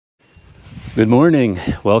Good morning.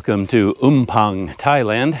 Welcome to Umphang,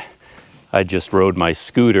 Thailand. I just rode my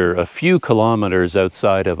scooter a few kilometers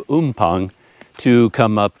outside of Umphang to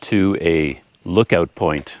come up to a lookout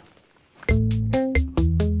point.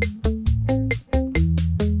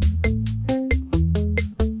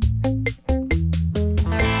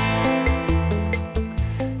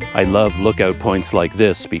 I love lookout points like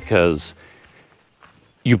this because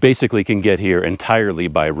you basically can get here entirely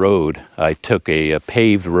by road. I took a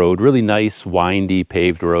paved road, really nice, windy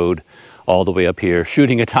paved road, all the way up here,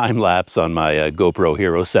 shooting a time lapse on my GoPro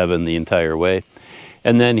Hero 7 the entire way.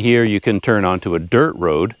 And then here you can turn onto a dirt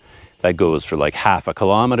road that goes for like half a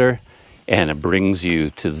kilometer, and it brings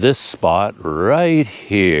you to this spot right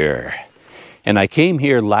here. And I came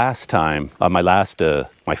here last time, on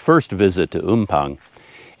my first visit to Umphang,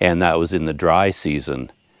 and that was in the dry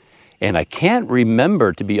season. And I can't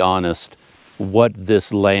remember, to be honest, what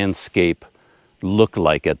this landscape looked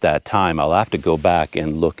like at that time. I'll have to go back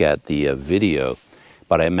and look at the video,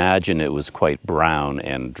 but I imagine it was quite brown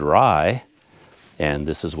and dry, and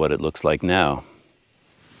this is what it looks like now.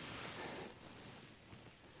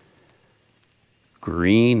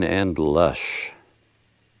 Green and lush.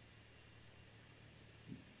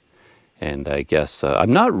 And I guess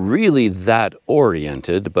I'm not really that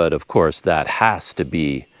oriented, but of course that has to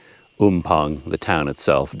be Umphang, the town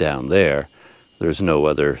itself down there. There's no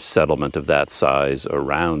other settlement of that size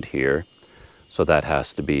around here, so that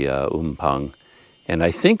has to be Umphang. And I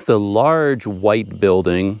think the large white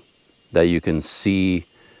building that you can see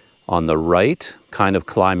on the right, kind of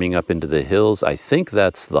climbing up into the hills, I think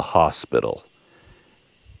that's the hospital.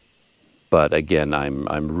 But again,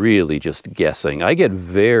 I'm really just guessing. I get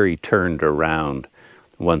very turned around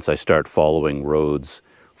once I start following roads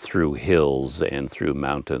through hills and through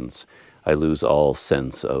mountains. I lose all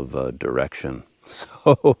sense of direction.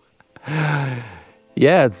 So,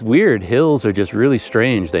 yeah, it's weird. Hills are just really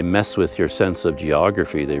strange. They mess with your sense of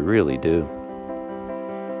geography. They really do.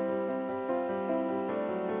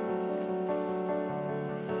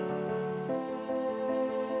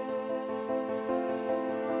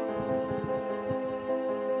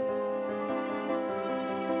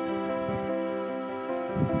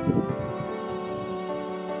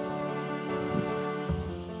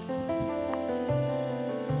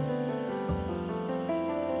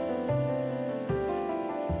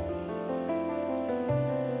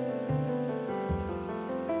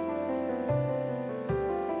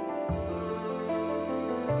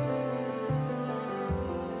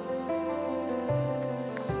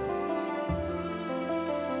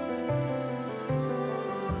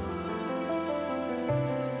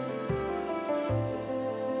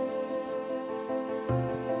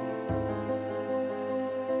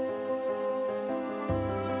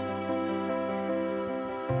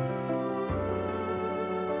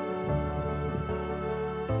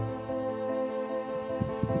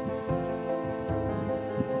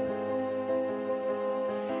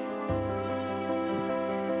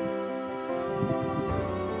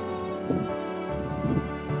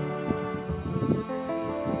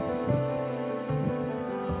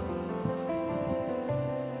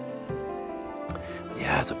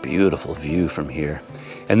 Yeah, it's a beautiful view from here.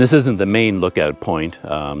 And this isn't the main lookout point.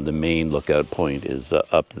 The main lookout point is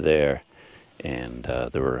up there. And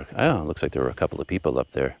there were, oh, it looks like there were a couple of people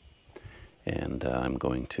up there. And I'm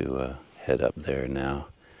going to head up there now,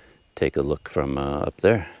 take a look from up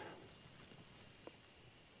there.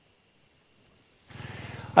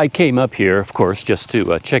 I came up here, of course, just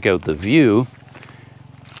to check out the view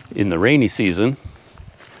in the rainy season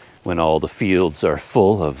when all the fields are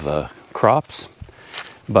full of crops.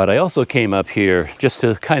 But I also came up here just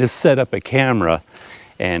to kind of set up a camera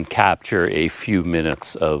and capture a few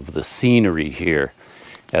minutes of the scenery here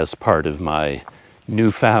as part of my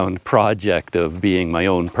newfound project of being my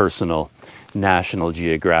own personal National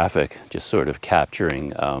Geographic, just sort of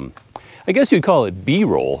capturing, I guess you'd call it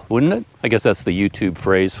B-roll, wouldn't it? I guess that's the YouTube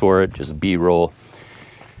phrase for it, just B-roll.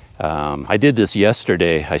 I did this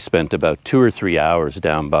yesterday. I spent about 2 or 3 hours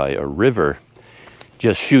down by a river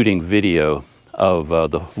just shooting video of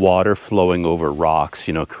the water flowing over rocks,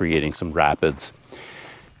 you know, creating some rapids.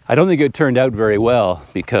 I don't think it turned out very well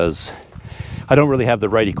because I don't really have the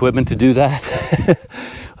right equipment to do that.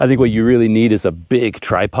 I think what you really need is a big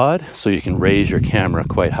tripod so you can raise your camera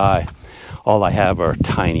quite high. All I have are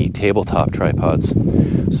tiny tabletop tripods.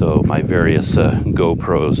 So my various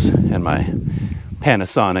GoPros and my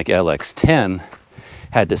Panasonic LX10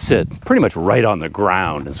 had to sit pretty much right on the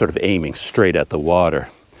ground and sort of aiming straight at the water.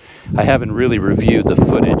 I haven't really reviewed the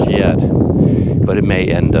footage yet, but it may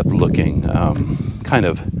end up looking kind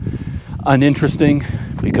of uninteresting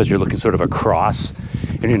because you're looking sort of across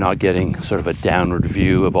and you're not getting sort of a downward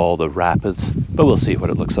view of all the rapids, but we'll see what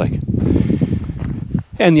it looks like.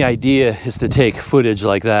 And the idea is to take footage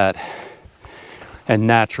like that and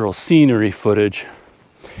natural scenery footage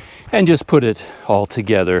and just put it all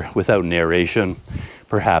together without narration,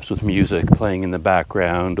 perhaps with music playing in the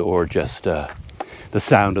background or just the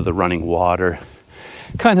sound of the running water,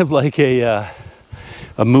 kind of like a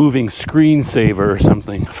moving screensaver or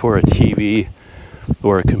something for a TV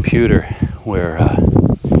or a computer, where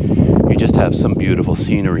you just have some beautiful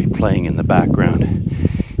scenery playing in the background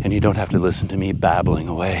and you don't have to listen to me babbling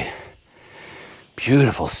away.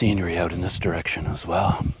 Beautiful scenery out in this direction as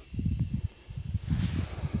well.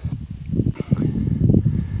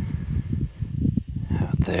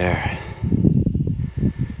 Out there.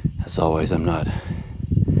 As always, I'm not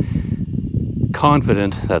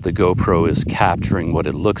confident that the GoPro is capturing what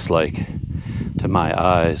it looks like to my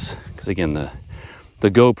eyes, because again, the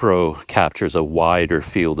GoPro captures a wider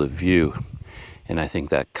field of view, and I think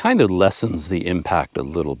that kind of lessens the impact a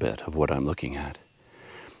little bit of what I'm looking at.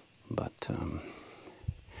 But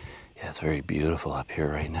yeah, it's very beautiful up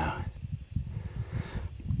here right now.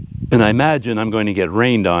 And I imagine I'm going to get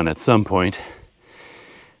rained on at some point.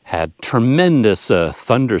 Had tremendous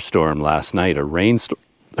thunderstorm last night, a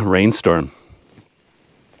rainstorm.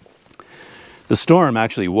 The storm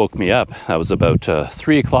actually woke me up. That was about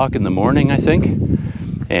 3 o'clock in the morning, I think.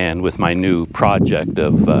 And with my new project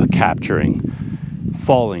of capturing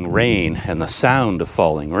falling rain and the sound of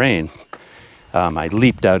falling rain, I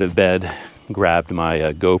leaped out of bed, grabbed my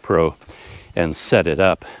GoPro, and set it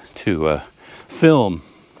up to film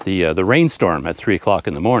the rainstorm at 3 o'clock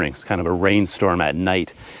in the morning. It's kind of a rainstorm at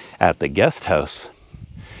night at the guest house.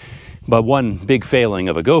 But one big failing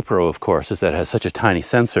of a GoPro, of course, is that it has such a tiny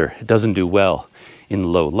sensor. It doesn't do well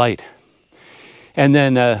in low light. And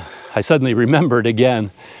then I suddenly remembered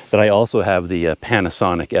again that I also have the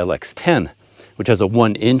Panasonic LX10, which has a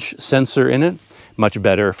 1-inch sensor in it, much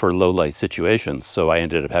better for low light situations. So I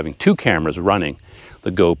ended up having 2 cameras running,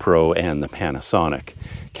 the GoPro and the Panasonic,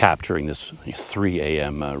 capturing this 3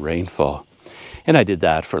 a.m. Rainfall. And I did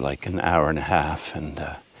that for like an hour and a half, and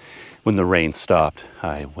when the rain stopped,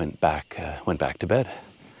 I went back to bed.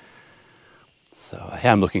 So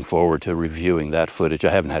I'm looking forward to reviewing that footage. I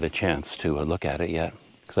haven't had a chance to look at it yet,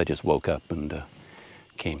 because I just woke up and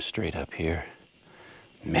came straight up here.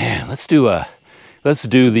 Man, let's do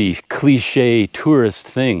the cliche tourist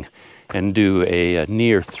thing and do a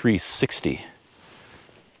near 360.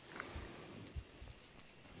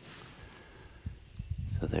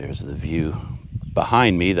 So there's the view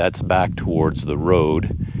behind me. That's back towards the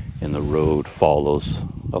road, and the road follows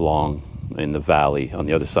along in the valley on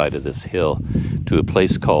the other side of this hill to a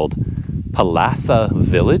place called Palatha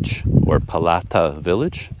Village, or Palata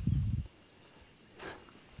Village.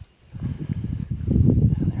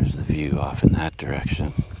 And there's the view off in that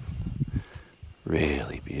direction.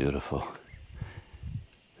 Really beautiful.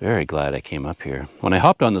 Very glad I came up here. When I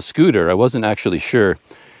hopped on the scooter, I wasn't actually sure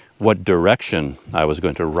what direction I was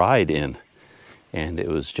going to ride in. And it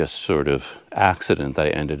was just sort of accident that I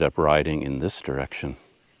ended up riding in this direction.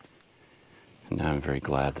 And now I'm very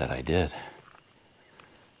glad that I did.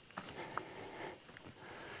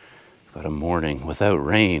 Got a morning without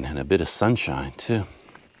rain and a bit of sunshine too.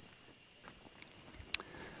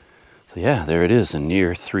 So yeah, there it is, a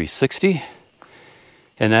near 360.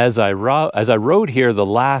 And as I rode here the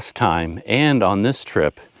last time and on this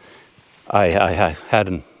trip, I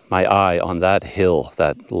had my eye on that hill,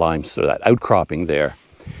 that limestone, that outcropping there,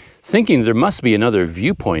 thinking there must be another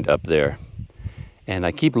viewpoint up there. And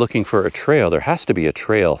I keep looking for a trail. There has to be a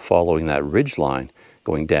trail following that ridge line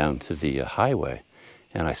going down to the highway.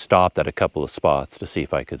 And I stopped at a couple of spots to see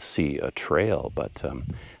if I could see a trail, but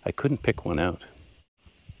I couldn't pick one out.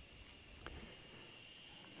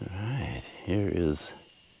 All right, here is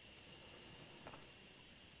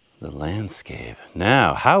the landscape.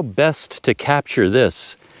 Now, how best to capture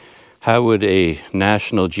this? How would a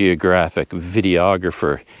National Geographic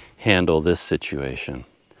videographer handle this situation?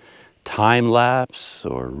 Time-lapse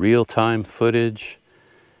or real-time footage?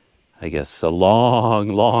 I guess a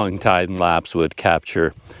long time-lapse would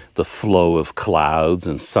capture the flow of clouds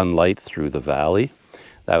and sunlight through the valley.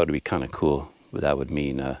 That would be kind of cool, but that would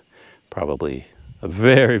mean probably a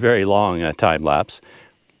very long time-lapse.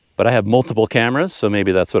 But I have multiple cameras, so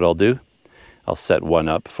maybe that's what I'll do. I'll set one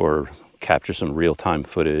up for capture some real-time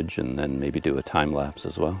footage and then maybe do a time-lapse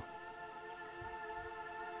as well.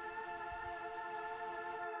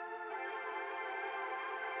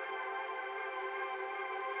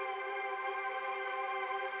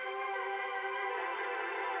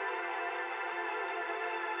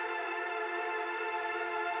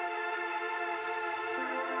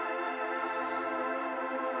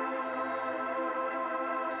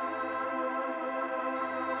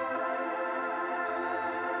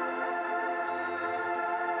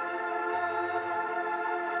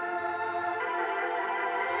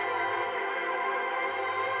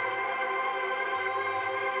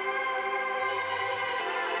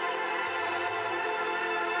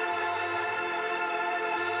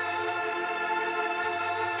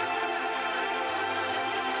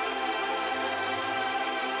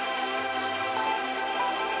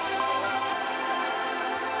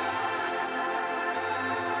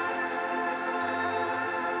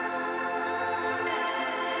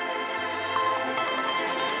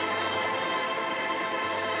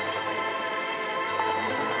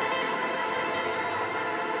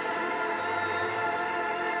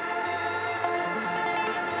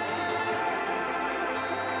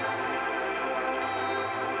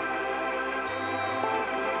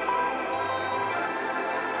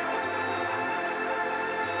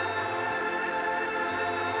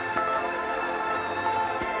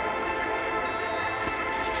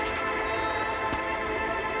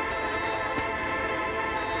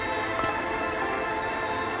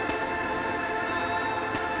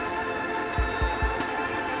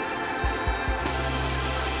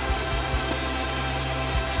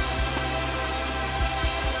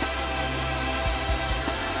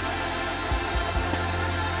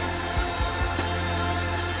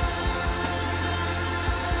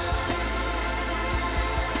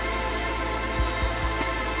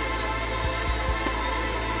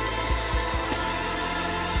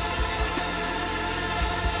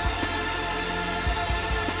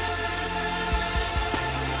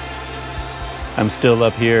 I'm still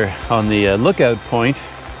up here on the lookout point.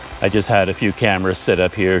 I just had a few cameras set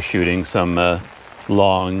up here shooting some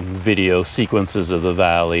long video sequences of the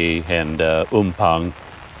valley and Umphang.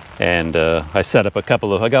 And I set up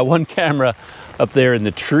I got one camera up there in the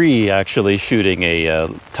tree actually shooting a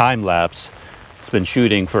time-lapse. It's been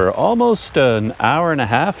shooting for almost an hour and a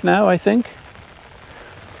half now, I think.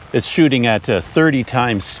 It's shooting at 30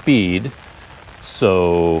 times speed,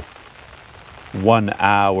 so 1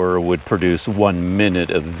 hour would produce 1 minute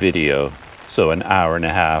of video. So an hour and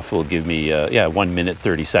a half will give me, 1 minute,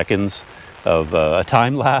 30 seconds of a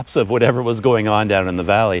time lapse of whatever was going on down in the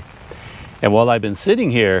valley. And while I've been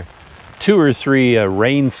sitting here, 2 or 3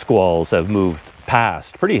 rain squalls have moved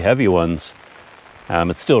past, pretty heavy ones.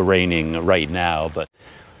 It's still raining right now, but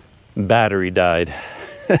battery died.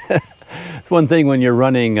 It's one thing when you're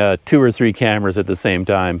running 2 or 3 cameras at the same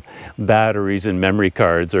time. Batteries and memory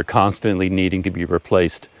cards are constantly needing to be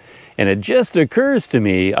replaced. And it just occurs to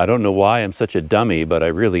me, I don't know why I'm such a dummy, but I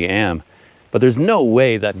really am, but there's no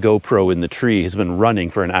way that GoPro in the tree has been running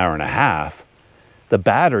for an hour and a half. The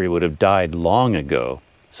battery would have died long ago.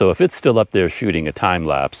 So if it's still up there shooting a time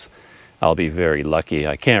lapse, I'll be very lucky.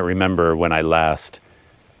 I can't remember when I last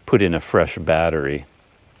put in a fresh battery.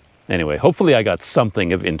 Anyway, hopefully I got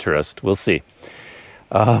something of interest. We'll see.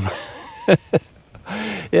 Yeah,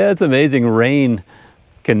 it's amazing. Rain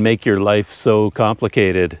can make your life so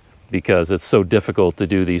complicated because it's so difficult to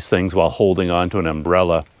do these things while holding onto an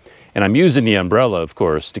umbrella. And I'm using the umbrella, of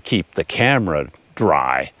course, to keep the camera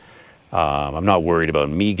dry. I'm not worried about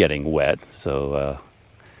me getting wet. So,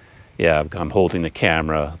 yeah, I'm holding the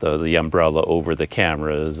camera, the umbrella over the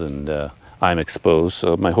cameras, and I'm exposed.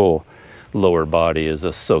 So my whole lower body is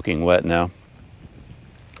soaking wet now.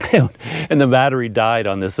 And the battery died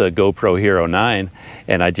on this GoPro Hero 9,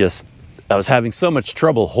 and I was having so much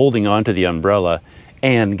trouble holding onto the umbrella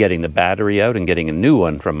and getting the battery out and getting a new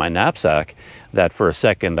one from my knapsack that for a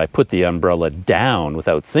second I put the umbrella down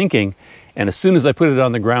without thinking, and as soon as I put it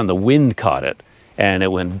on the ground, the wind caught it and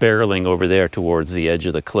it went barreling over there towards the edge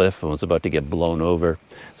of the cliff and was about to get blown over.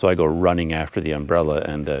 So I go running after the umbrella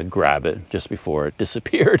and grab it just before it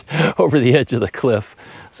disappeared over the edge of the cliff.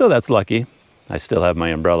 So that's lucky. I still have my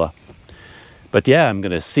umbrella. But yeah, I'm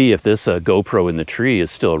going to see if this GoPro in the tree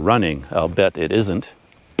is still running. I'll bet it isn't.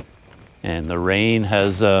 And the rain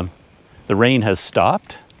has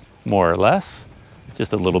stopped, more or less.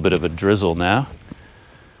 Just a little bit of a drizzle now.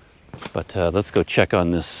 But let's go check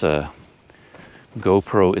on this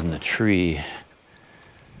GoPro in the tree.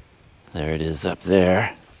 There it is up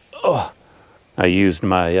there. Oh, I used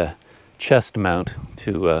my chest mount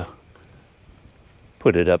to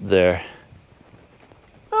put it up there.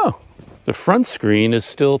 Oh, the front screen is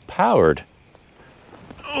still powered.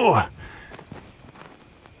 Oh,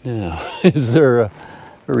 now, is there a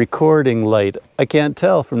recording light? I can't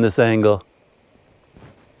tell from this angle.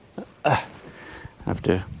 I have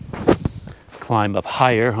to climb up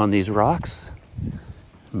higher on these rocks.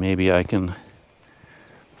 Maybe I can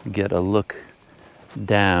get a look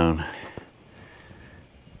down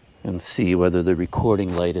and see whether the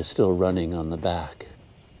recording light is still running on the back.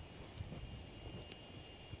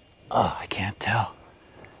 Oh, I can't tell.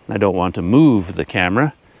 I don't want to move the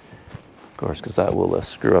camera, of course, because that will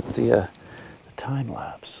screw up the time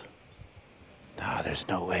lapse. Ah, there's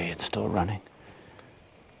no way it's still running.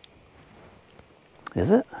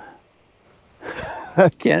 Is it? I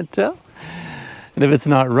can't tell. And if it's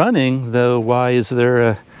not running, though, why is there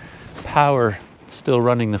a power still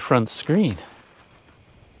running the front screen?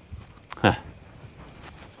 Huh.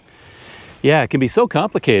 Yeah, it can be so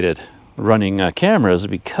complicated running cameras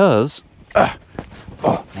because,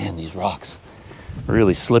 oh man, these rocks are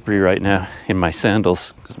really slippery right now in my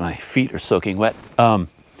sandals because my feet are soaking wet.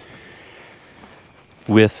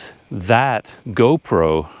 With that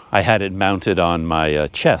GoPro, I had it mounted on my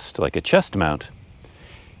chest, like a chest mount.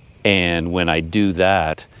 And when I do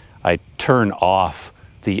that, I turn off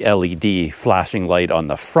the LED flashing light on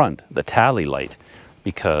the front, the tally light,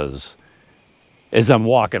 because as I'm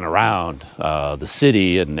walking around the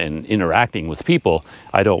city and interacting with people,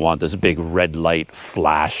 I don't want this big red light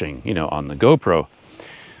flashing, you know, on the GoPro.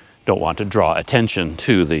 Don't want to draw attention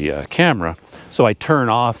to the camera. So I turn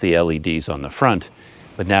off the LEDs on the front.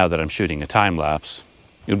 But now that I'm shooting a time lapse,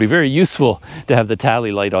 it would be very useful to have the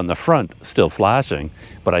tally light on the front still flashing,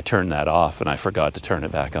 but I turned that off and I forgot to turn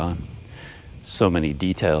it back on. So many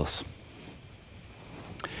details.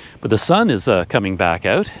 But the sun is coming back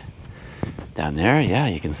out. Down there, yeah,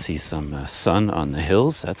 you can see some sun on the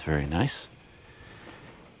hills. That's very nice.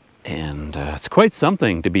 And it's quite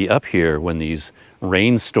something to be up here when these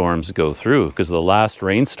rainstorms go through, because the last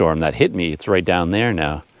rainstorm that hit me, it's right down there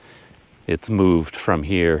now. it's moved from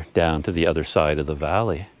here down to the other side of the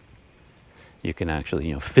valley. You can actually,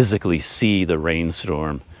 you know, physically see the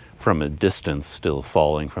rainstorm from a distance still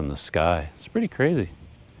falling from the sky. It's pretty crazy.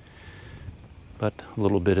 But a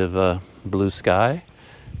little bit of blue sky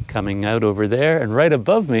coming out over there, and right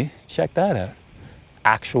above me, check that out,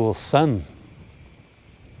 actual sun.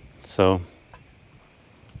 So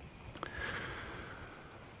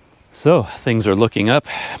things are looking up.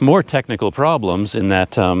 More technical problems in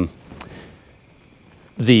that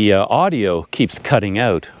the audio keeps cutting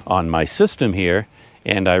out on my system here,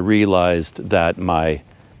 and I realized that my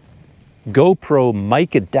GoPro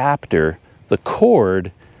mic adapter, the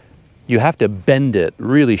cord, you have to bend it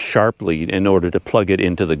really sharply in order to plug it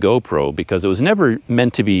into the GoPro, because it was never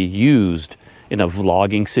meant to be used in a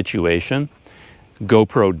vlogging situation.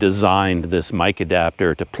 GoPro designed this mic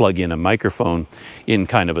adapter to plug in a microphone in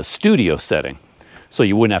kind of a studio setting. So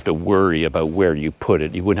you wouldn't have to worry about where you put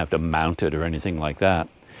it. You wouldn't have to mount it or anything like that.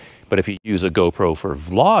 But if you use a GoPro for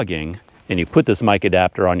vlogging and you put this mic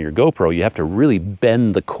adapter on your GoPro, you have to really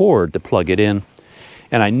bend the cord to plug it in.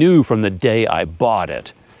 And I knew from the day I bought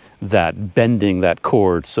it that bending that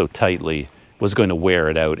cord so tightly was going to wear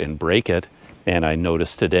it out and break it. And I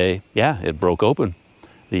noticed today, yeah, it broke open.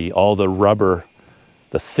 All the rubber,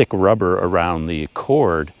 the thick rubber around the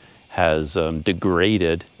cord has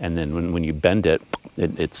degraded, and then when you bend it,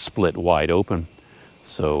 it split wide open.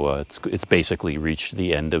 So it's basically reached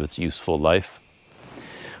the end of its useful life,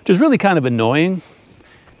 which is really kind of annoying.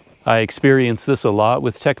 I experience this a lot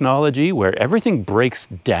with technology where everything breaks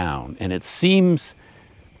down, and it seems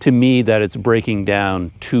to me that it's breaking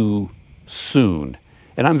down too soon.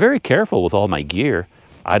 And I'm very careful with all my gear.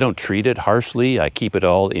 I don't treat it harshly. I keep it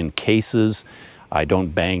all in cases. I don't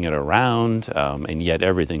bang it around, and yet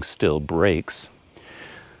everything still breaks.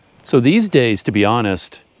 So these days, to be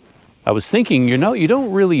honest, I was thinking, you know, you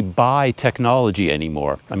don't really buy technology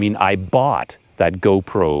anymore. I mean, I bought that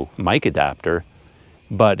GoPro mic adapter,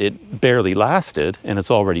 but it barely lasted, and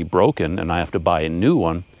it's already broken, and I have to buy a new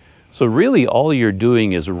one. So really, all you're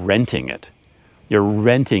doing is renting it. You're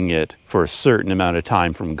renting it for a certain amount of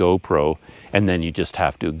time from GoPro, and then you just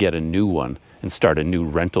have to get a new one and start a new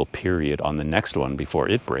rental period on the next one before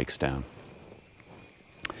it breaks down.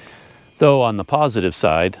 Though on the positive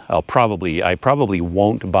side, I probably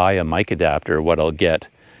won't buy a mic adapter. What I'll get,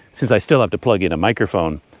 since I still have to plug in a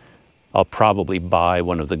microphone, I'll probably buy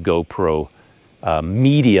one of the GoPro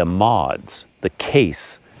media mods, the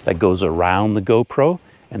case that goes around the GoPro,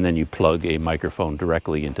 and then you plug a microphone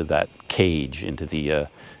directly into that cage, into the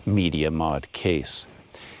media mod case.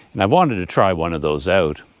 And I wanted to try one of those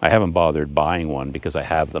out. I haven't bothered buying one because I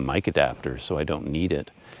have the mic adapter, so I don't need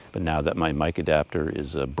it. But now that my mic adapter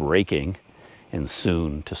is breaking and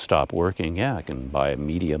soon to stop working, yeah, I can buy a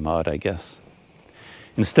media mod, I guess.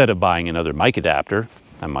 Instead of buying another mic adapter,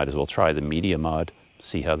 I might as well try the media mod,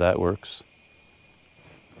 see how that works.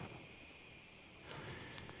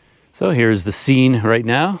 So here's the scene right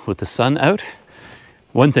now with the sun out.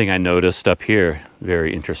 One thing I noticed up here,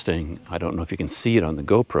 very interesting, I don't know if you can see it on the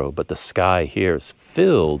GoPro, but the sky here is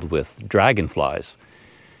filled with dragonflies.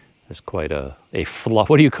 There's quite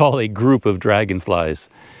what do you call a group of dragonflies?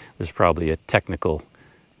 There's probably a technical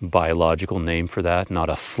biological name for that, not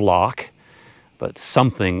a flock, but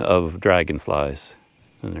something of dragonflies.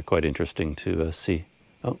 And they're quite interesting to see.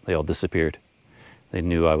 Oh, they all disappeared. They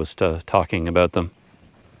knew I was talking about them.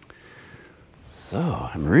 So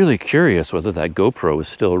I'm really curious whether that GoPro is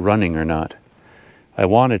still running or not. I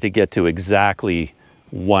wanted to get to exactly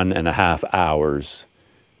 1.5 hours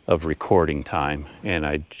of recording time,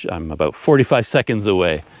 and I'm about 45 seconds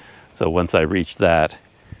away. So once I reach that,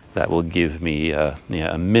 that will give me a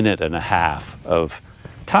minute and a half of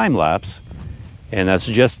time lapse, and that's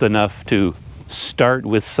just enough to start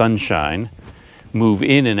with sunshine, move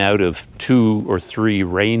in and out of 2 or 3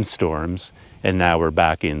 rainstorms, and now we're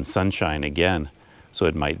back in sunshine again. So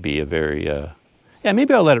it might be a very, yeah,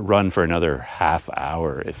 maybe I'll let it run for another half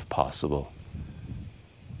hour if possible.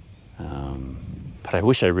 But I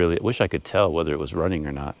wish I could tell whether it was running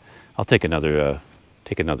or not. I'll take another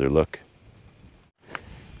look.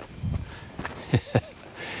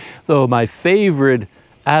 Though my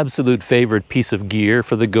absolute favorite piece of gear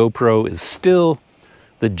for the GoPro is still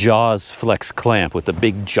the Jaws Flex clamp with the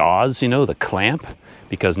big jaws, you know, the clamp,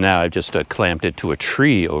 because now I've just clamped it to a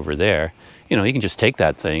tree over there. You know, you can just take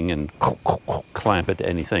that thing and clamp it to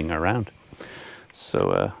anything around.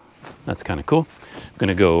 So that's kind of cool. I'm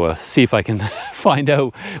gonna go see if I can find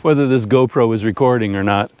out whether this GoPro is recording or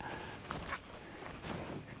not.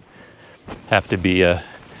 Have to be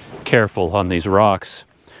careful on these rocks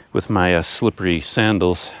with my slippery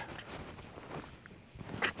sandals.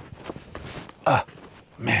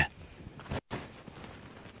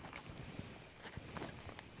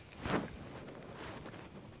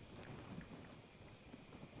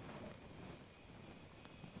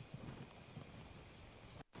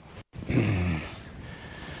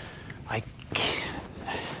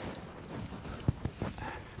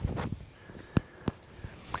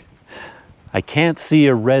 can't see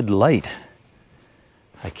a red light.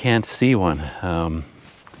 I can't see one.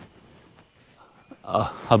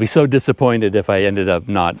 I'll be so disappointed if I ended up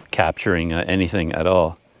not capturing anything at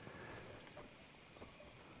all.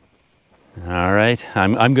 All right,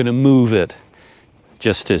 I'm going to move it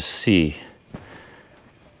just to see.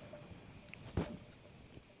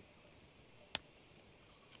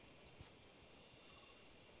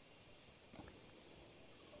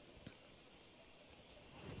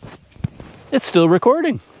 It's still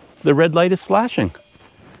recording. The red light is flashing.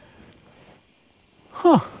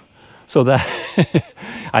 Huh. So that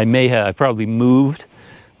I probably moved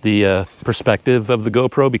the perspective of the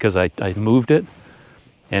GoPro because I moved it.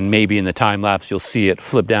 And maybe in the time lapse you'll see it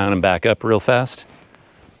flip down and back up real fast.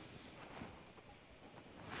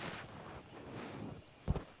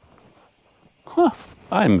 Huh.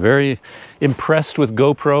 I'm very impressed with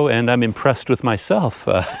GoPro, and I'm impressed with myself.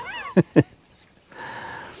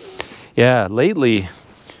 Yeah, lately,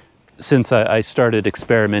 since I started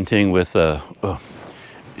experimenting with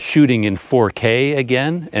shooting in 4K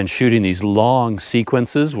again, and shooting these long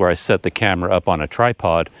sequences where I set the camera up on a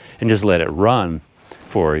tripod and just let it run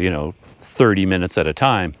for, 30 minutes at a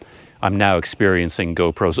time, I'm now experiencing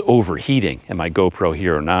GoPro's overheating, and my GoPro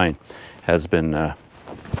Hero 9 has been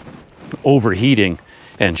overheating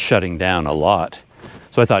and shutting down a lot.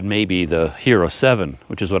 So I thought maybe the Hero 7,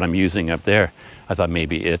 which is what I'm using up there, I thought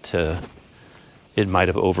maybe it might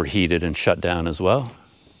have overheated and shut down as well.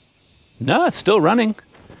 No, it's still running.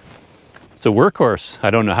 It's a workhorse. I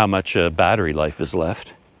don't know how much battery life is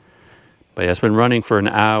left. But yeah, it's been running for 1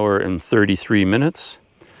 hour and 33 minutes.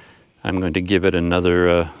 I'm going to give it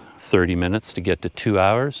another 30 minutes to get to 2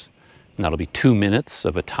 hours. And that'll be 2 minutes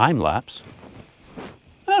of a time lapse.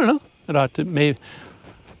 I don't know. It ought to maybe.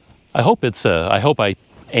 I hope I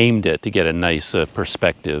aimed it to get a nice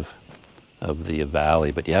perspective of the valley.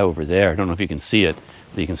 But yeah, over there, I don't know if you can see it,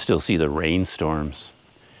 but you can still see the rainstorms.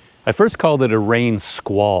 I first called it a rain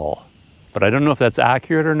squall, but I don't know if that's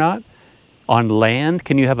accurate or not. On land,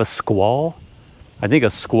 can you have a squall? I think a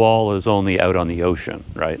squall is only out on the ocean,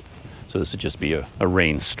 right? So this would just be a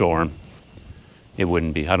rainstorm. It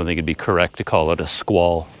wouldn't be, I don't think it'd be correct to call it a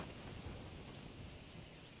squall.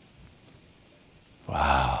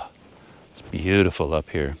 Wow, it's beautiful up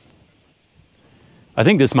here. I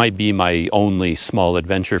think this might be my only small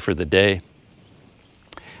adventure for the day.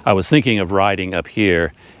 I was thinking of riding up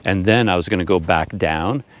here, and then I was going to go back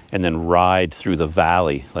down and then ride through the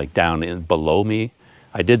valley, like down below me.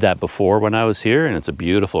 I did that before when I was here, and it's a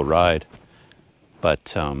beautiful ride.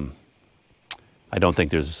 But I don't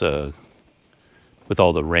think there's, with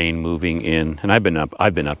all the rain moving in, and I've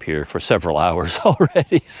been up here for several hours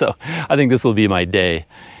already, so I think this will be my day.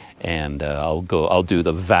 And I'll do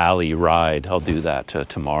the valley ride. I'll do that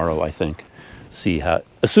tomorrow, I think. See how,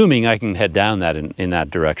 assuming I can head down that in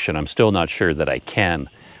that direction. I'm still not sure that I can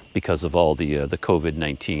because of all the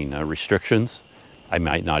COVID-19 restrictions. I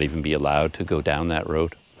might not even be allowed to go down that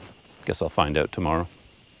road. Guess I'll find out tomorrow.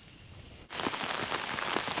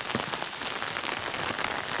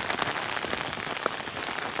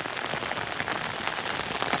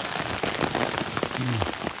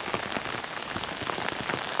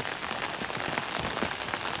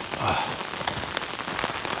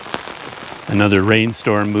 Another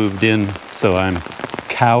rainstorm moved in, so I'm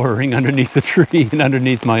cowering underneath the tree and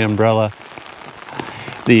underneath my umbrella.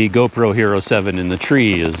 The GoPro Hero 7 in the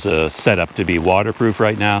tree is set up to be waterproof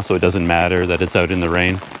right now, so it doesn't matter that it's out in the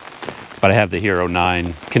rain. But I have the Hero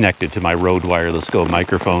 9 connected to my Rode Wireless Go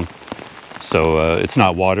microphone, so it's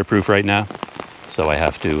not waterproof right now. So I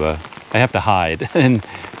have to hide and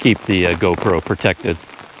keep the GoPro protected.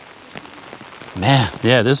 Man,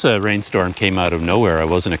 yeah, this rainstorm came out of nowhere. I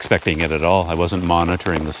wasn't expecting it at all. I wasn't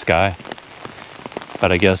monitoring the sky.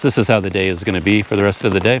 But I guess this is how the day is going to be for the rest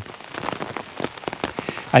of the day.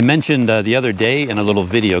 I mentioned the other day in a little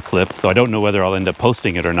video clip, though I don't know whether I'll end up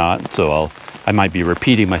posting it or not, so I might be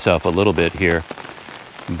repeating myself a little bit here.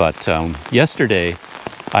 But yesterday,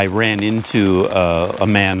 I ran into a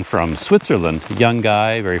man from Switzerland, a young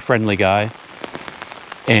guy, very friendly guy,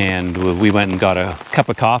 and we went and got a cup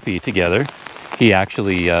of coffee together. He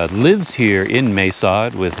actually lives here in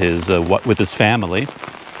Maysod with his family,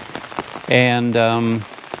 and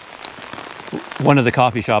one of the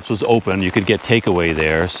coffee shops was open. You could get takeaway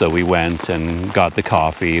there, so we went and got the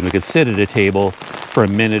coffee, and we could sit at a table for a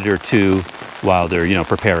minute or two while they're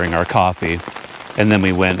preparing our coffee, and then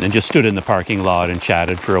we went and just stood in the parking lot and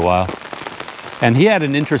chatted for a while. And he had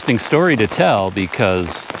an interesting story to tell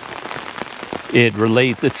because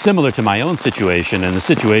it's similar to my own situation and the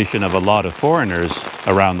situation of a lot of foreigners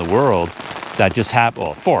around the world that just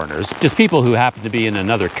foreigners, just people who happen to be in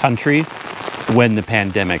another country when the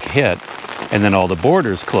pandemic hit, and then all the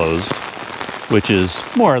borders closed, which is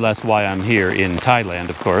more or less why I'm here in Thailand,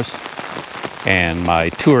 of course. And my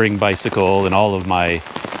touring bicycle and all of my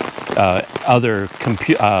other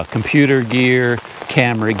computer gear,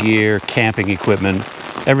 camera gear, camping equipment,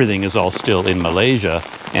 everything is all still in Malaysia,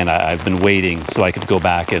 and I've been waiting so I could go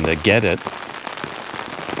back and get it.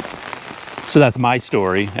 So that's my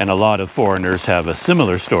story, and a lot of foreigners have a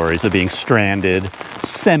similar stories of being stranded,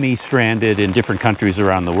 semi-stranded in different countries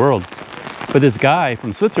around the world. But this guy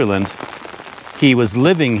from Switzerland, he was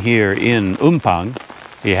living here in Umphang.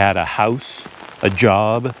 He had a house, a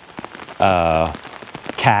job,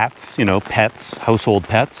 cats, you know, pets, household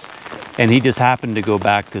pets. And he just happened to go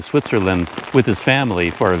back to Switzerland with his family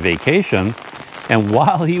for a vacation. And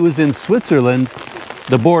while he was in Switzerland,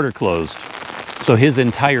 the border closed. So his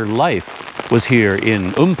entire life was here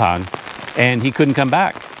in Umphang, and he couldn't come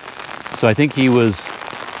back. So I think he was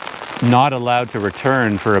not allowed to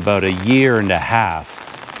return for about a year and a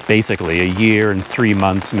half, basically a year and 3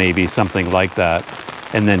 months, maybe something like that.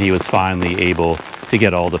 And then he was finally able to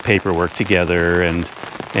get all the paperwork together and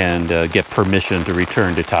get permission to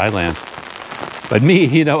return to Thailand. But me,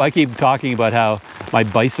 you know, I keep talking about how my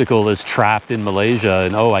bicycle is trapped in Malaysia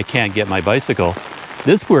and, oh, I can't get my bicycle.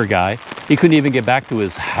 This poor guy, he couldn't even get back to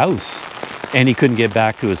his house, and he couldn't get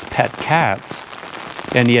back to his pet cats,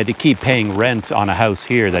 and he had to keep paying rent on a house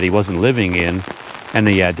here that he wasn't living in, and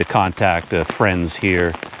he had to contact friends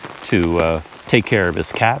here to take care of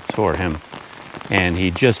his cats for him. And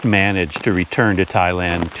he just managed to return to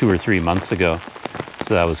Thailand 2 or 3 months ago.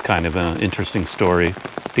 So that was kind of an interesting story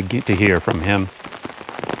to hear from him.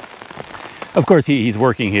 Of course, he's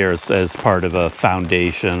working here as part of a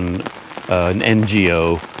foundation, an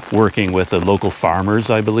NGO, working with the local farmers,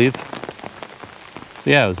 I believe. So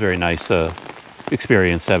yeah, it was a very nice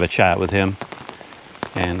experience to have a chat with him.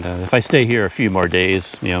 And if I stay here a few more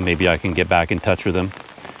days, you know, maybe I can get back in touch with him.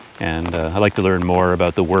 And I'd like to learn more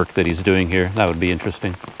about the work that he's doing here. That would be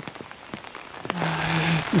interesting.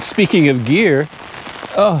 Speaking of gear,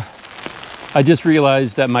 oh, I just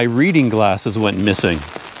realized that my reading glasses went missing.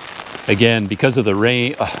 Again, because of the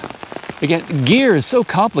rain. Again, gear is so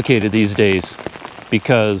complicated these days,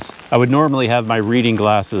 because I would normally have my reading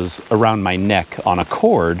glasses around my neck on a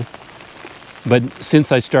cord. But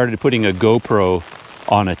since I started putting a GoPro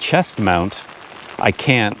on a chest mount, I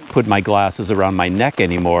can't put my glasses around my neck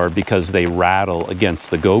anymore because they rattle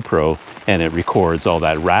against the GoPro and it records all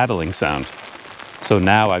that rattling sound. So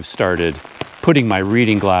now I've started putting my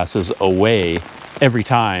reading glasses away every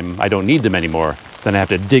time I don't need them anymore. Then I have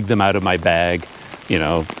to dig them out of my bag, you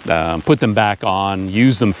know, put them back on,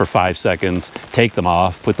 use them for 5 seconds, take them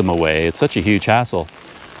off, put them away. It's such a huge hassle.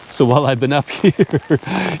 So while I've been up here,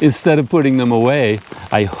 instead of putting them away,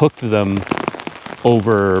 I hooked them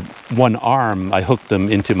over one arm. I hooked them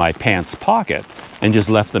into my pants pocket and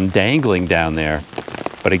just left them dangling down there.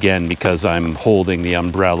 But again, because I'm holding the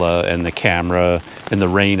umbrella and the camera and the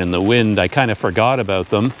rain and the wind, I kind of forgot about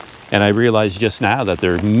them. And I realized just now that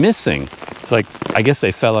they're missing. It's like, I guess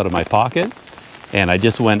they fell out of my pocket, and I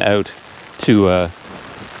just went out to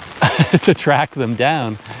to track them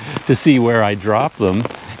down to see where I dropped them.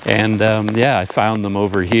 And yeah, I found them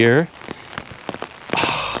over here.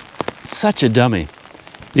 Oh, such a dummy.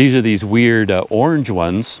 These are these weird orange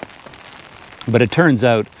ones, but it turns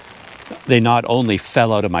out they not only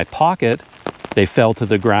fell out of my pocket, they fell to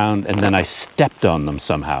the ground, and then I stepped on them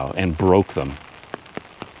somehow and broke them.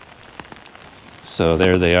 So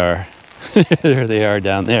there they are. There they are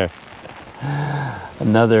down there.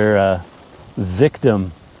 Another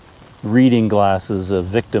victim, reading glasses, a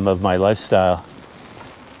victim of my lifestyle.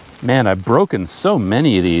 Man, I've broken so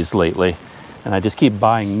many of these lately, and I just keep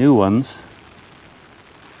buying new ones.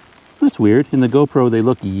 That's weird. In the GoPro, they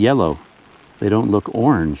look yellow. They don't look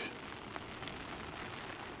orange.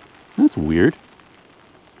 That's weird.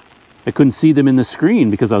 I couldn't see them in the screen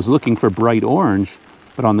because I was looking for bright orange,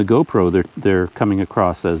 but on the GoPro, they're coming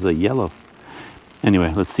across as a yellow.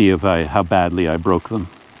 Anyway, let's see how badly I broke them.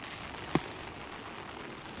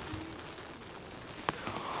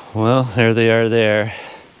 Well, there they are there.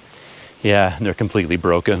 Yeah, they're completely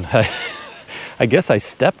broken. I guess I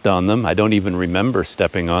stepped on them. I don't even remember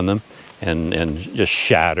stepping on them, and just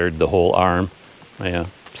shattered the whole arm. I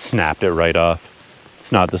snapped it right off.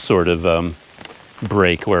 It's not the sort of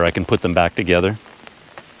break where I can put them back together.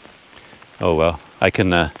 Oh well, I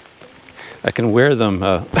can wear them.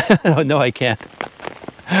 Oh, no, I can't.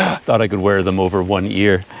 Thought I could wear them over one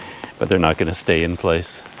ear, but they're not going to stay in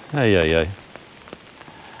place. Ay, ay, ay.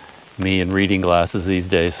 Me and reading glasses these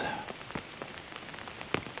days.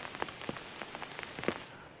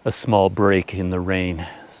 A small break in the rain.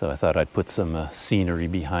 so I thought I'd put some scenery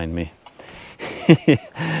behind me.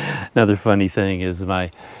 Another funny thing is my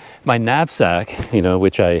knapsack, you know,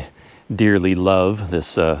 which I dearly love,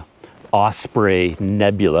 this Osprey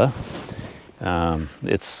Nebula.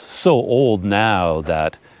 It's so old now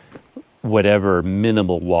that whatever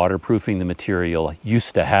minimal waterproofing the material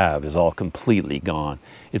used to have is all completely gone.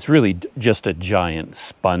 It's really just a giant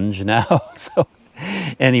sponge now. So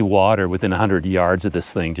any water within 100 yards of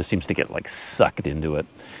this thing just seems to get like sucked into it.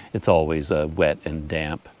 It's always wet and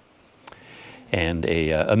damp. And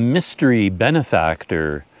a mystery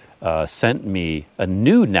benefactor sent me a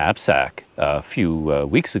new knapsack a few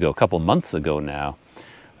weeks ago, a couple months ago now.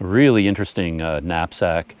 A really interesting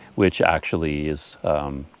knapsack, which actually is,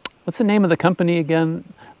 what's the name of the company again?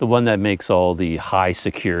 The one that makes all the high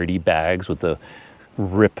security bags with the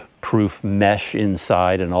rip-proof mesh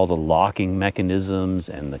inside and all the locking mechanisms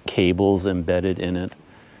and the cables embedded in it.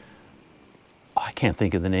 I can't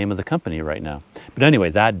think of the name of the company right now. But anyway,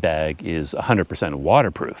 that bag is 100%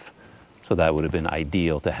 waterproof. So that would have been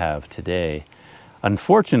ideal to have today.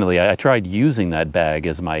 Unfortunately, I tried using that bag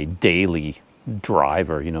as my daily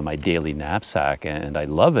driver, you know, my daily knapsack, and I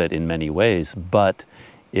love it in many ways, but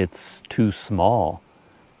it's too small.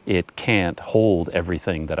 It can't hold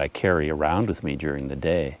everything that I carry around with me during the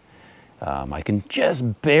day. I can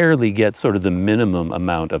just barely get sort of the minimum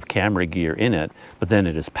amount of camera gear in it, but then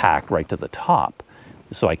it is packed right to the top.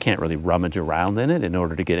 So I can't really rummage around in it. In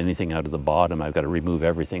order to get anything out of the bottom, I've got to remove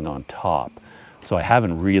everything on top. So I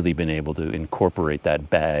haven't really been able to incorporate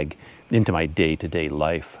that bag into my day-to-day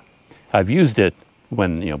life. I've used it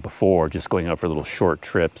when, you know, before, just going out for little short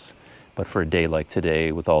trips. But for a day like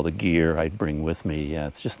today, with all the gear I'd bring with me, yeah,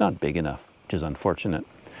 it's just not big enough, which is unfortunate.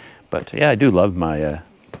 But yeah, I do love my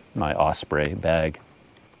my Osprey bag.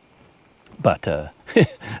 But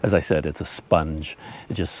as I said, it's a sponge.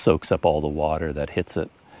 It just soaks up all the water that hits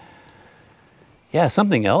it. Yeah,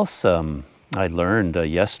 something else I learned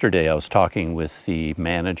yesterday. I was talking with the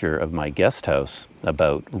manager of my guest house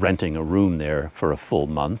about renting a room there for a full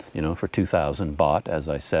month, you know, for 2,000 baht, as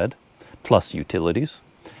I said, plus utilities.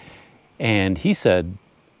 And he said,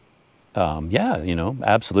 yeah, you know,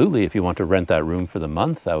 absolutely. If you want to rent that room for the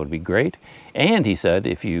month, that would be great. And he said,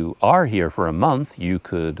 if you are here for a month, you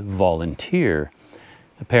could volunteer.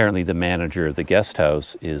 Apparently, the manager of the guest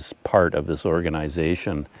house is part of this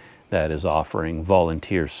organization that is offering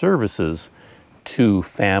volunteer services to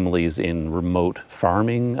families in remote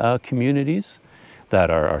farming communities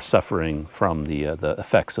that are suffering from the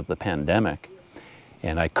effects of the pandemic.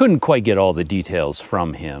 And I couldn't quite get all the details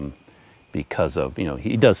from him, because of, you know,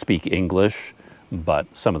 he does speak English, but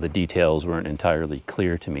some of the details weren't entirely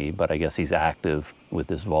clear to me. But I guess he's active with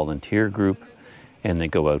this volunteer group, and they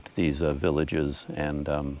go out to these villages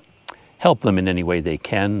and help them in any way they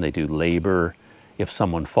can. They do labor. If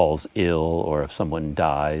someone falls ill or if someone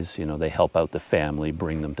dies, you know, they help out the family,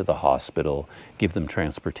 bring them to the hospital, give them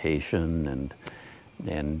transportation,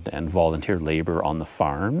 and volunteer labor on the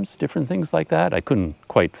farms, different things like that. I couldn't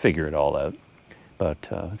quite figure it all out. But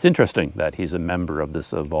it's interesting that he's a member of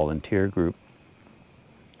this volunteer group.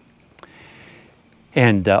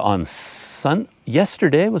 And on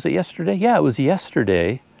yesterday, was it yesterday? Yeah, it was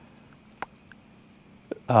yesterday.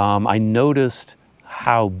 I noticed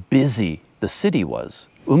how busy the city was.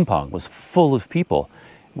 Umphang was full of people.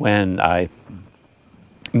 When I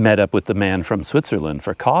met up with the man from Switzerland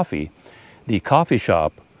for coffee, the coffee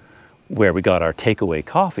shop where we got our takeaway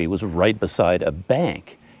coffee was right beside a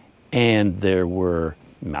bank. And there were,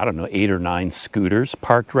 I don't know, 8 or 9 scooters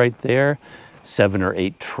parked right there, 7 or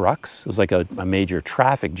 8 trucks. It was like a major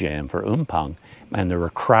traffic jam for Umphang. And there were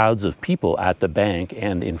crowds of people at the bank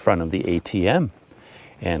and in front of the ATM.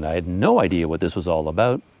 And I had no idea what this was all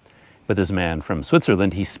about. But this man from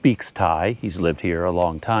Switzerland, he speaks Thai. He's lived here a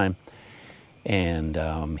long time. And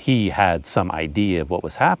he had some idea of what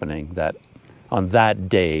was happening, that on that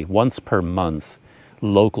day, once per month,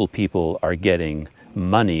 local people are getting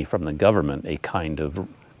money from the government, a kind of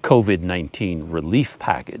COVID-19 relief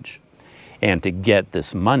package. And to get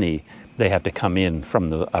this money, they have to come in from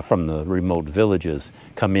the remote villages,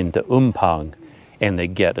 come into Umphang, and they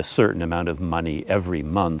get a certain amount of money every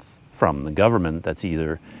month from the government that's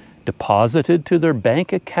either deposited to their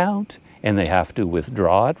bank account and they have to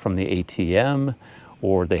withdraw it from the ATM,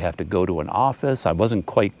 or they have to go to an office. I wasn't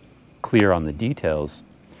quite clear on the details.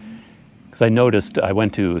 Because I noticed I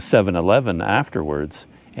went to 7-Eleven afterwards,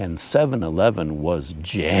 and 7-Eleven was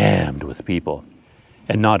jammed with people.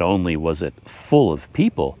 And not only was it full of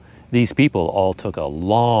people, these people all took a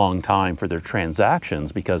long time for their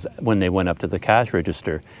transactions, because when they went up to the cash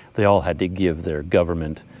register, they all had to give their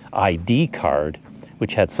government ID card,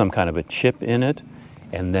 which had some kind of a chip in it.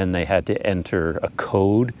 and then they had to enter a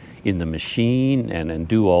code in the machine and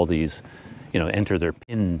do all these, enter their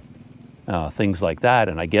PIN, things like that.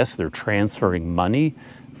 And I guess they're transferring money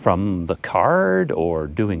from the card or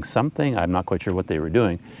doing something. I'm not quite sure what they were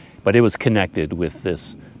doing, but it was connected with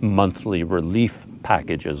this monthly relief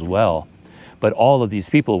package as well. But all of these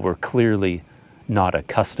people were clearly not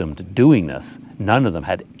accustomed to doing this. None of them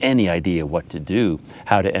had any idea what to do,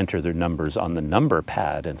 how to enter their numbers on the number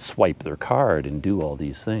pad and swipe their card and do all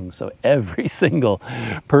these things. So every single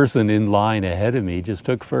person in line ahead of me just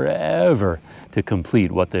took forever to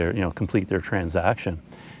complete complete their transaction.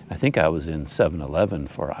 I think I was in 7-Eleven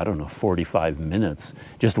for, 45 minutes,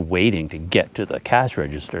 just waiting to get to the cash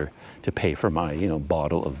register to pay for my,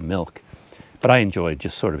 bottle of milk. But I enjoyed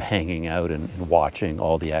just sort of hanging out and watching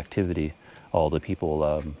all the activity, all the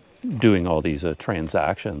people doing all these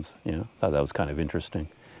transactions. Thought that was kind of interesting,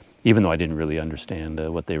 even though I didn't really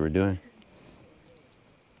understand what they were doing.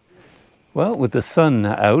 Well, with the sun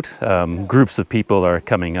out, groups of people are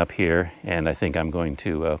coming up here, and I think I'm going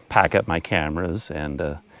to pack up my cameras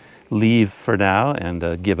and leave for now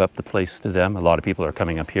and give up the place to them. A lot of people are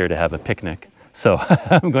coming up here to have a picnic, so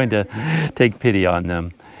I'm going to take pity on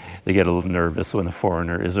them. They get a little nervous when a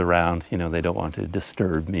foreigner is around. They don't want to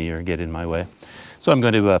disturb me or get in my way. So I'm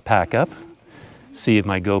going to pack up, see if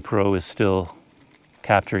my GoPro is still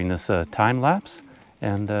capturing this time lapse,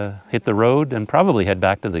 and hit the road and probably head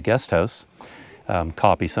back to the guest house,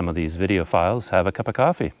 copy some of these video files, have a cup of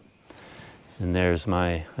coffee. And there's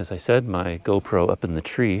as I said, my GoPro up in the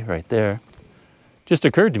tree right there. Just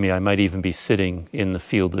occurred to me I might even be sitting in the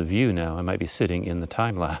field of view now. I might be sitting in the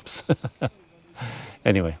time lapse.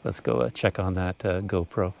 Anyway, let's go check on that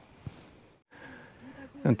GoPro.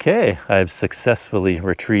 Okay, I've successfully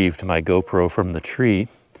retrieved my GoPro from the tree,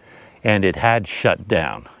 and it had shut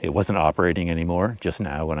down. It wasn't operating anymore just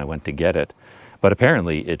now when I went to get it. But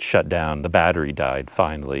apparently it shut down. The battery died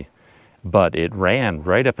finally. But it ran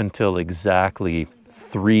right up until exactly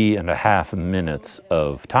 3.5 minutes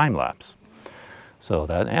of time lapse. So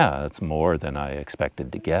that's more than I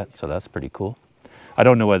expected to get. So that's pretty cool. I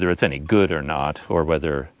don't know whether it's any good or not, or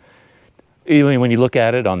whether, even when you look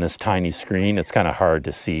at it on this tiny screen, it's kind of hard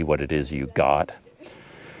to see what it is you got.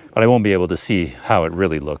 But I won't be able to see how it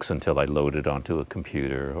really looks until I load it onto a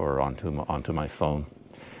computer or onto my phone.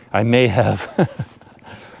 I may have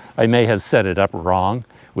set it up wrong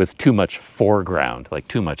with too much foreground, like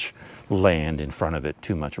too much land in front of it,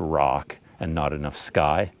 too much rock and not enough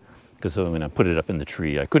sky. Because when I put it up in the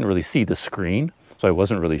tree, I couldn't really see the screen, so I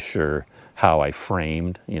wasn't really sure how I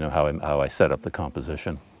framed, how I set up the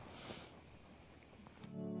composition.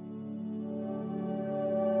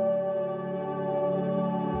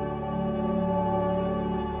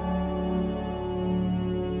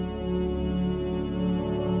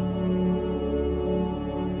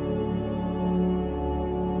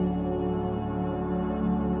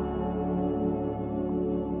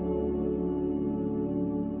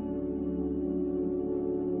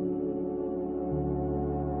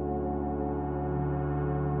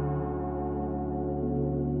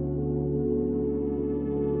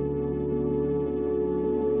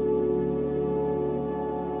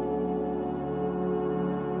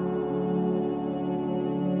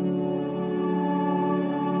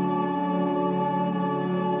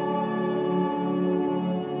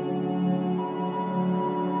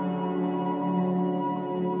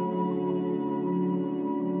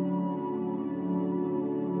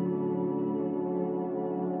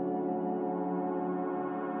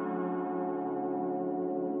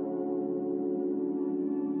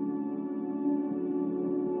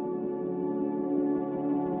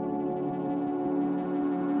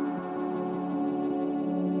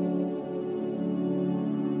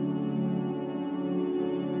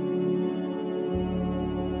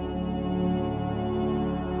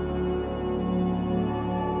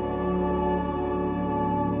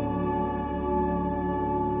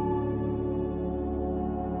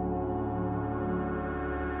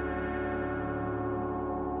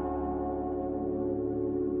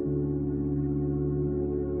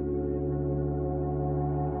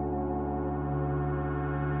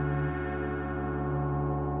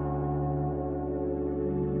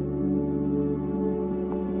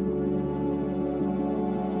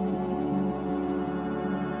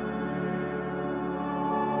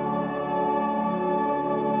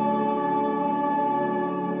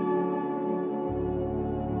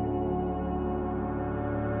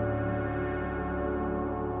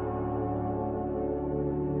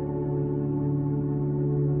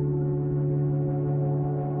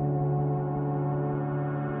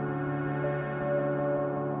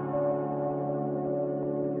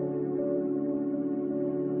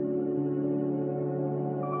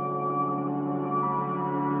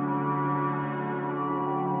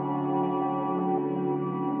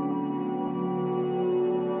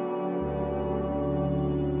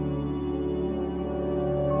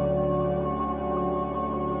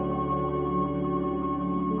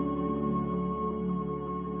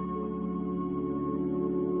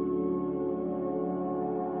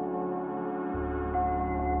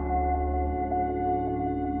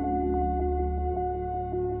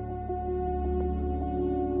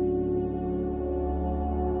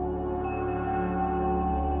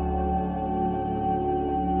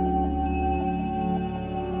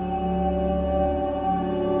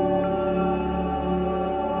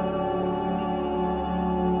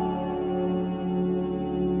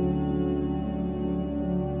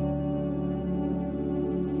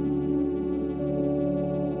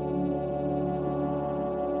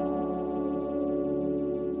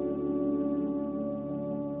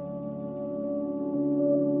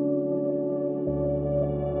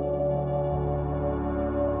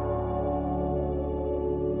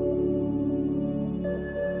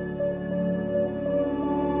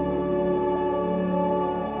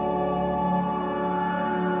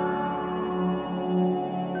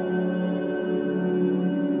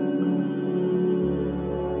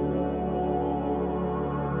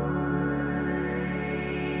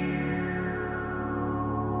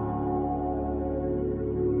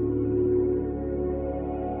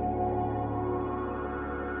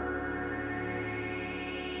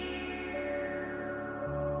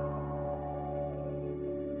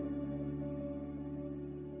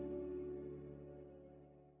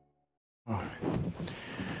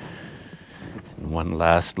 one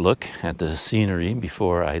last look at the scenery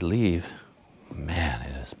before I leave. Man,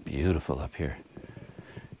 it is beautiful up here.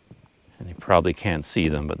 And you probably can't see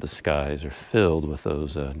them, but the skies are filled with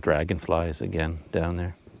those dragonflies again down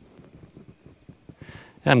there.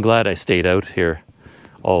 And I'm glad I stayed out here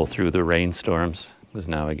all through the rainstorms, because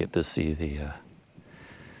now I get to see the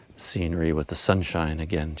scenery with the sunshine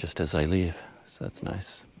again just as I leave. So that's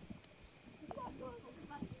nice.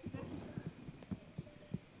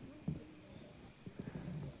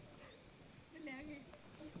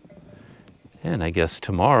 And I guess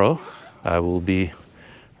tomorrow I will be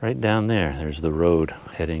right down there. There's the road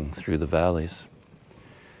heading through the valleys.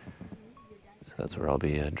 So that's where I'll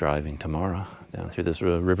be driving tomorrow, down through this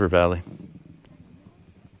river valley.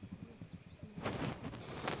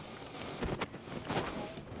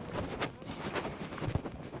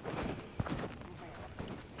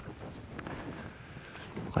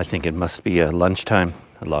 I think it must be lunchtime.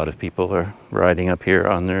 A lot of people are riding up here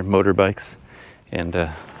on their motorbikes and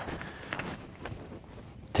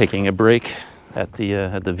taking a break at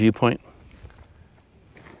the Viewpoint.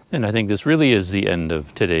 And I think this really is the end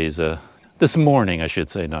of today's, this morning I should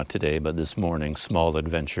say, not today, but this morning small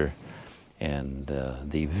adventure and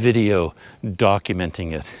the video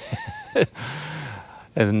documenting it.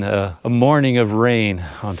 And a morning of rain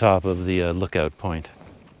on top of the lookout point.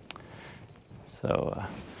 So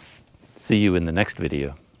see you in the next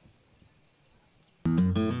video.